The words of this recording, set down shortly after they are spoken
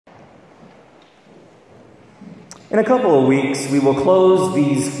In a couple of weeks, we will close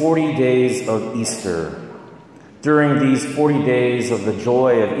these 40 days of Easter. During these 40 days of the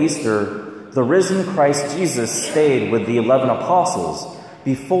joy of Easter, the risen Christ Jesus stayed with the 11 apostles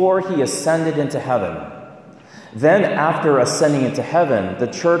before he ascended into heaven. Then, after ascending into heaven, the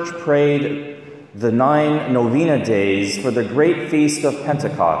church prayed the 9 novena days for the great feast of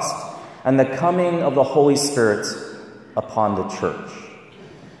Pentecost and the coming of the Holy Spirit upon the church.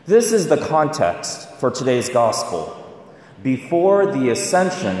 This is the context for today's gospel. Before the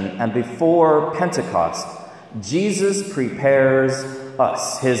ascension and before Pentecost, Jesus prepares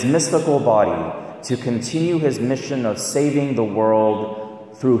us, his mystical body, to continue his mission of saving the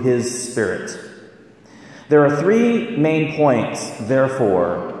world through his Spirit. There are 3 main points,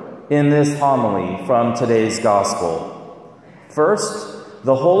 therefore, in this homily from today's gospel. First,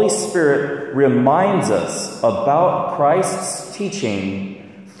 the Holy Spirit reminds us about Christ's teaching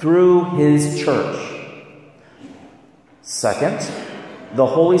through his church. Second, the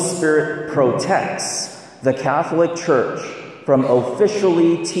Holy Spirit protects the Catholic Church from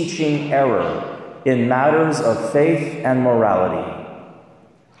officially teaching error in matters of faith and morality.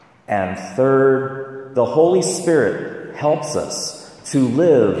 And third, the Holy Spirit helps us to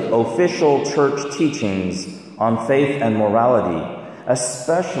live official church teachings on faith and morality,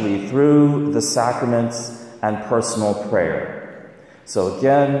 especially through the sacraments and personal prayer. So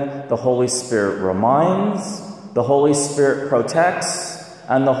again, the Holy Spirit reminds, the Holy Spirit protects,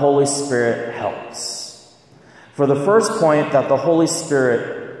 and the Holy Spirit helps. For the first point, that the Holy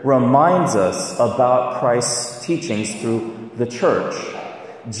Spirit reminds us about Christ's teachings through the church.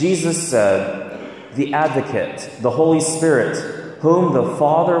 Jesus said, "The Advocate, the Holy Spirit, whom the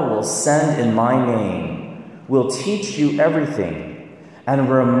Father will send in my name, will teach you everything and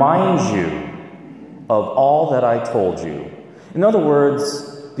remind you of all that I told you." In other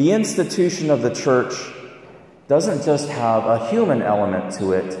words, the institution of the church doesn't just have a human element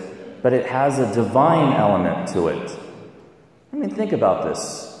to it, but it has a divine element to it. I mean, think about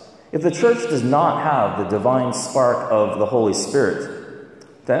this. If the church does not have the divine spark of the Holy Spirit,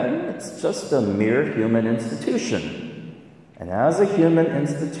 then it's just a mere human institution. And as a human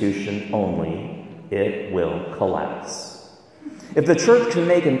institution only, it will collapse. If the church can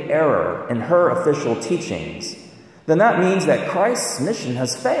make an error in her official teachings, then that means that Christ's mission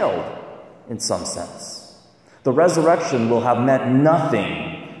has failed in some sense. The resurrection will have meant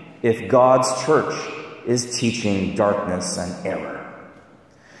nothing if God's church is teaching darkness and error.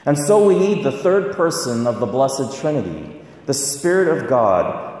 And so we need the third person of the Blessed Trinity, the Spirit of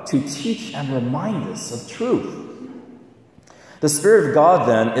God, to teach and remind us of truth. The Spirit of God,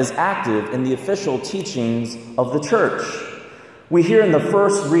 then, is active in the official teachings of the church. We hear in the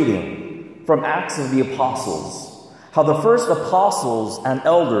first reading from Acts of the Apostles how the first apostles and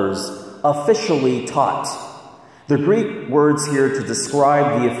elders officially taught. The Greek words here to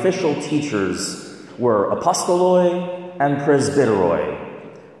describe the official teachers were apostoloi and presbyteroi.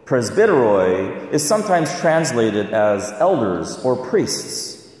 Presbyteroi is sometimes translated as elders or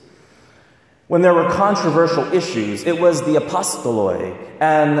priests. When there were controversial issues, it was the apostoloi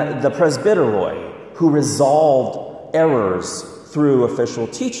and the presbyteroi who resolved errors through official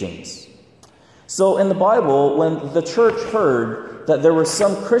teachings. So in the Bible, when the church heard that there were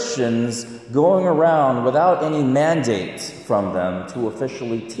some Christians going around without any mandate from them to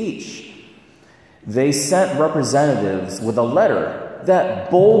officially teach, they sent representatives with a letter that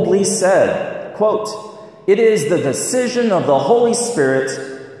boldly said, quote, "It is the decision of the Holy Spirit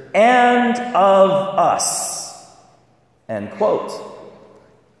and of us," end quote.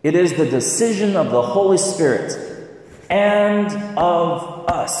 It is the decision of the Holy Spirit and of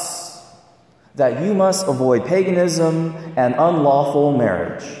us that you must avoid paganism and unlawful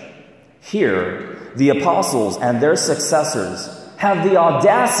marriage. Here, the apostles and their successors have the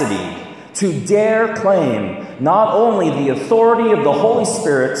audacity to dare claim not only the authority of the Holy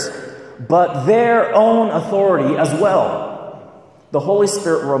Spirit, but their own authority as well. The Holy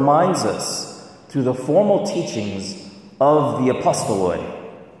Spirit reminds us through the formal teachings of the apostoloi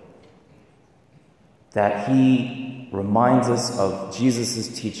that he reminds us of Jesus'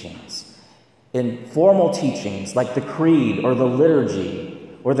 teachings. In formal teachings like the creed or the liturgy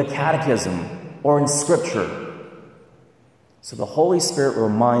or the catechism or in scripture. So the Holy Spirit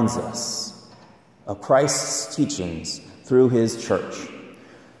reminds us of Christ's teachings through his church.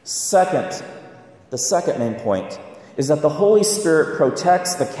 Second, the second main point is that the Holy Spirit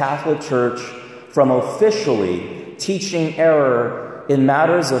protects the Catholic Church from officially teaching error in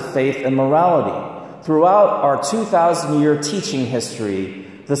matters of faith and morality. Throughout our 2,000-year teaching history,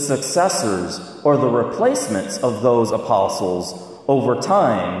 the successors or the replacements of those apostles over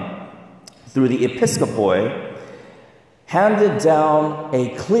time through the episcopoi handed down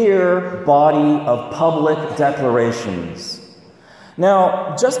a clear body of public declarations.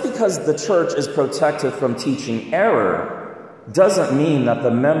 Now, just because the church is protected from teaching error doesn't mean that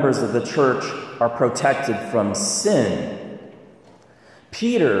the members of the church are protected from sin.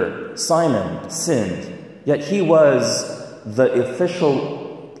 Simon sinned, yet he was the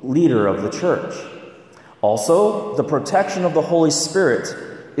official leader of the church. Also, the protection of the Holy Spirit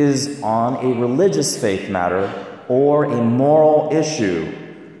is on a religious faith matter or a moral issue,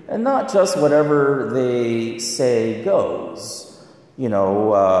 and not just whatever they say goes,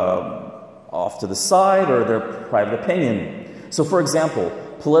 off to the side or their private opinion. So, for example,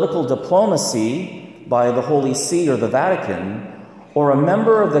 political diplomacy by the Holy See or the Vatican, or a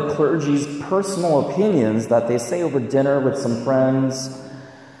member of the clergy's personal opinions that they say over dinner with some friends,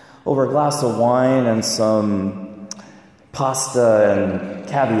 over a glass of wine and some pasta and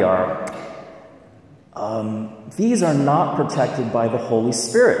caviar. These are not protected by the Holy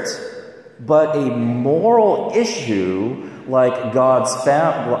Spirit, but a moral issue like God's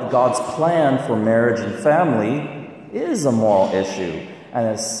plan for marriage and family is a moral issue, and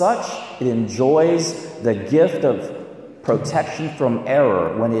as such, it enjoys the gift of protection from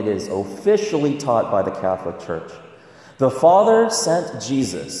error when it is officially taught by the Catholic Church. The Father sent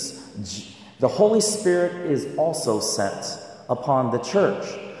Jesus. The Holy Spirit is also sent upon the church.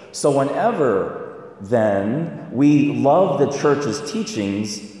 So whenever, then, we love the church's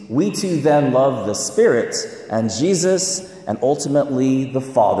teachings, we too then love the Spirit and Jesus and ultimately the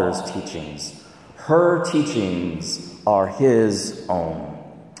Father's teachings. Her teachings are His own.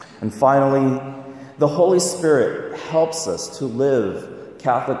 And finally, the Holy Spirit helps us to live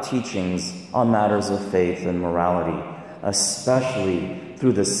Catholic teachings on matters of faith and morality, especially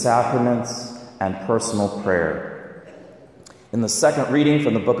through the sacraments and personal prayer. In the second reading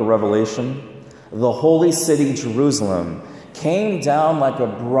from the book of Revelation, the holy city Jerusalem came down like a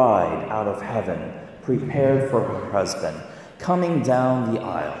bride out of heaven, prepared for her husband, coming down the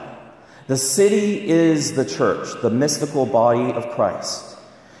aisle. The city is the church, the mystical body of Christ.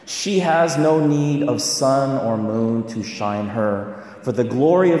 She has no need of sun or moon to shine her, for the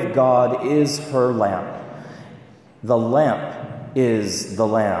glory of God is her lamp. The lamp is the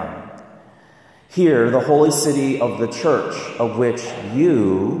Lamb. Here, the holy city of the church, of which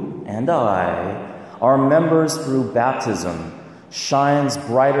you and I are members through baptism, shines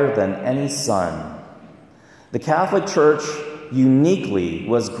brighter than any sun. The Catholic Church uniquely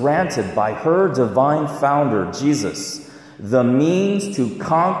was granted by her divine founder, Jesus, the means to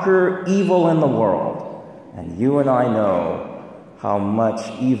conquer evil in the world. And you and I know how much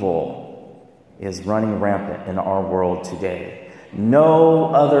evil is running rampant in our world today.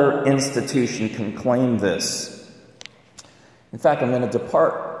 No other institution can claim this. In fact, I'm going to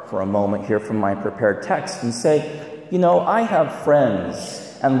depart for a moment here from my prepared text and say, I have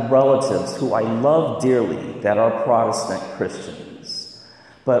friends and relatives who I love dearly that are Protestant Christians.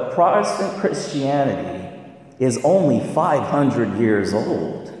 But Protestant Christianity is only 500 years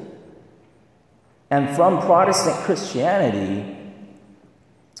old. And from Protestant Christianity,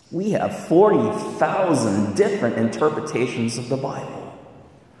 we have 40,000 different interpretations of the Bible.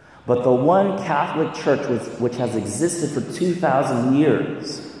 But the one Catholic Church which has existed for 2,000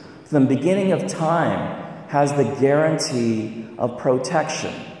 years, from the beginning of time, has the guarantee of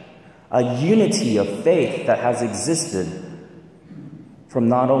protection, a unity of faith that has existed from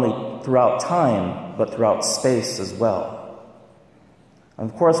not only throughout time, but throughout space as well. And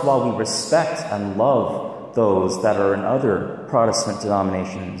of course, while we respect and love those that are in other Protestant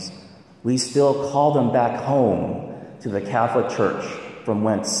denominations, we still call them back home to the Catholic Church from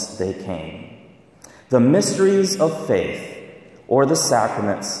whence they came. The mysteries of faith, or the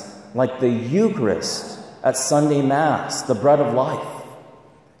sacraments, like the Eucharist at Sunday Mass, the bread of life,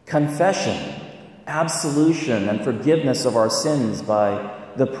 confession, absolution, and forgiveness of our sins by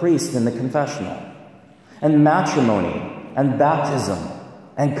the priest in the confessional, and matrimony, and baptism,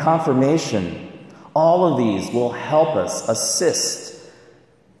 and confirmation, all of these will help us assist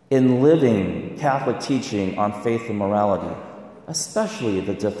in living Catholic teaching on faith and morality, especially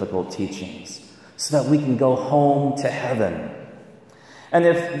the difficult teachings, so that we can go home to heaven. And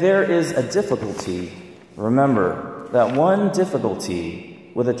if there is a difficulty, remember that one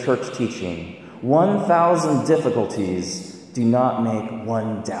difficulty with a church teaching, 1,000 difficulties do not make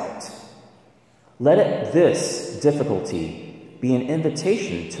one doubt. Let this difficulty be an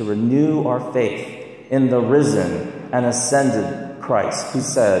invitation to renew our faith in the risen and ascended Christ, who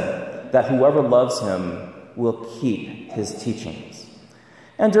said that whoever loves him will keep his teachings.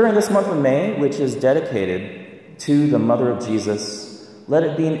 And during this month of May, which is dedicated to the Mother of Jesus, let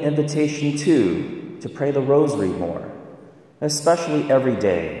it be an invitation, too, to pray the rosary more, especially every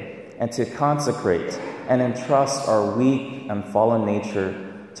day, and to consecrate and entrust our weak and fallen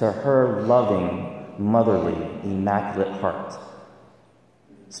nature to her loving, motherly, immaculate heart,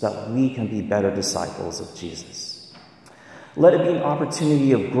 so that we can be better disciples of Jesus. Let it be an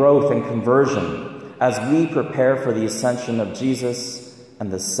opportunity of growth and conversion as we prepare for the ascension of Jesus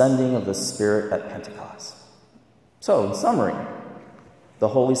and the sending of the Spirit at Pentecost. So, in summary, the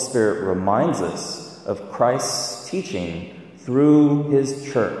Holy Spirit reminds us of Christ's teaching through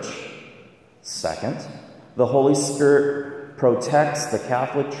his church. Second, the Holy Spirit protects the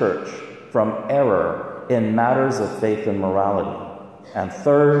Catholic Church from error in matters of faith and morality. And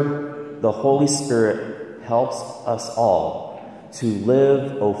third, the Holy Spirit helps us all to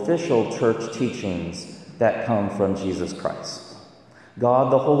live official church teachings that come from Jesus Christ.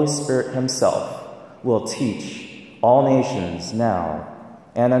 God, the Holy Spirit himself, will teach all nations now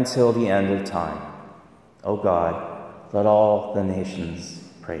and until the end of time. O God, let all the nations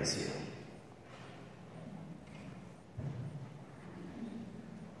praise you.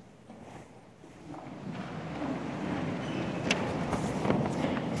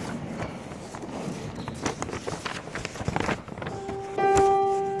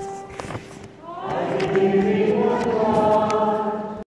 Amen.